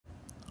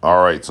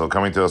All right, so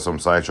coming to us some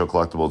Sideshow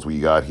collectibles, we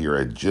got here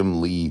a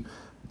Jim Lee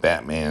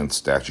Batman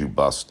statue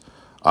bust.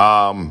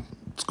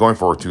 It's going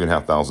for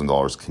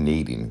 $2,500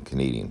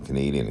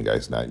 Canadian,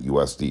 guys, not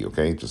USD.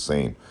 Okay, just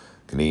saying,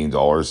 Canadian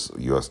dollars,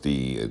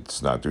 USD.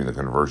 It's not doing the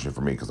conversion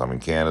for me because I'm in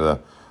Canada.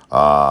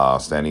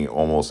 Standing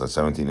almost at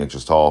 17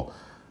 inches tall.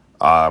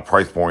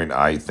 Price point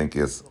I think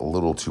is a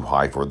little too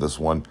high for this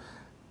one.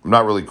 I'm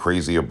not really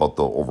crazy about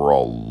the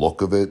overall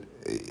look of it.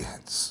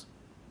 It's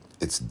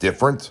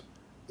different.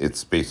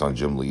 It's based on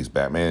Jim Lee's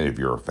Batman. If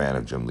you're a fan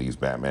of Jim Lee's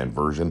Batman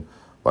version,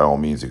 by all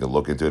means, you can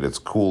look into it. It's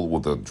cool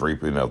with the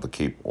draping of the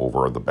cape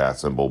over the bat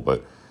symbol,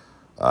 but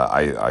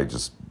I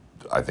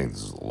think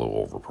this is a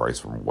little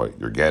overpriced from what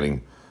you're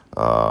getting.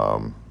 A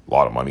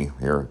lot of money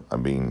here. I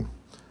mean,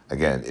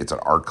 again, it's an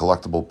art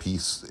collectible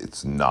piece.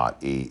 It's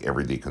not a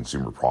everyday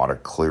consumer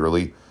product,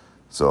 clearly.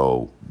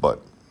 So,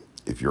 but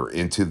if you're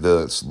into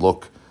this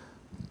look,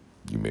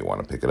 you may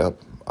want to pick it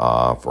up.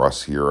 For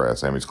us here at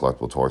Sammy's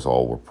Collectible Toys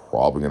Hall, we're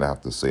probably going to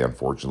have to say,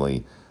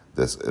 unfortunately,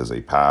 this is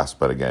a pass.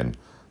 But again,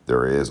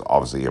 there is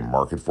obviously a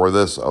market for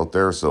this out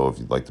there. So if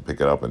you'd like to pick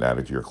it up and add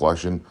it to your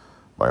collection,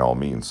 by all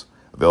means.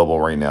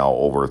 Available right now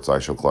over at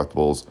Sideshow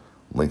Collectibles.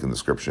 Link in the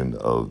description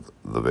of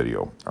the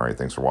video. All right,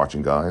 thanks for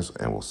watching, guys,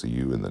 and we'll see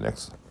you in the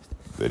next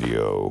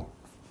video.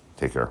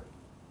 Take care.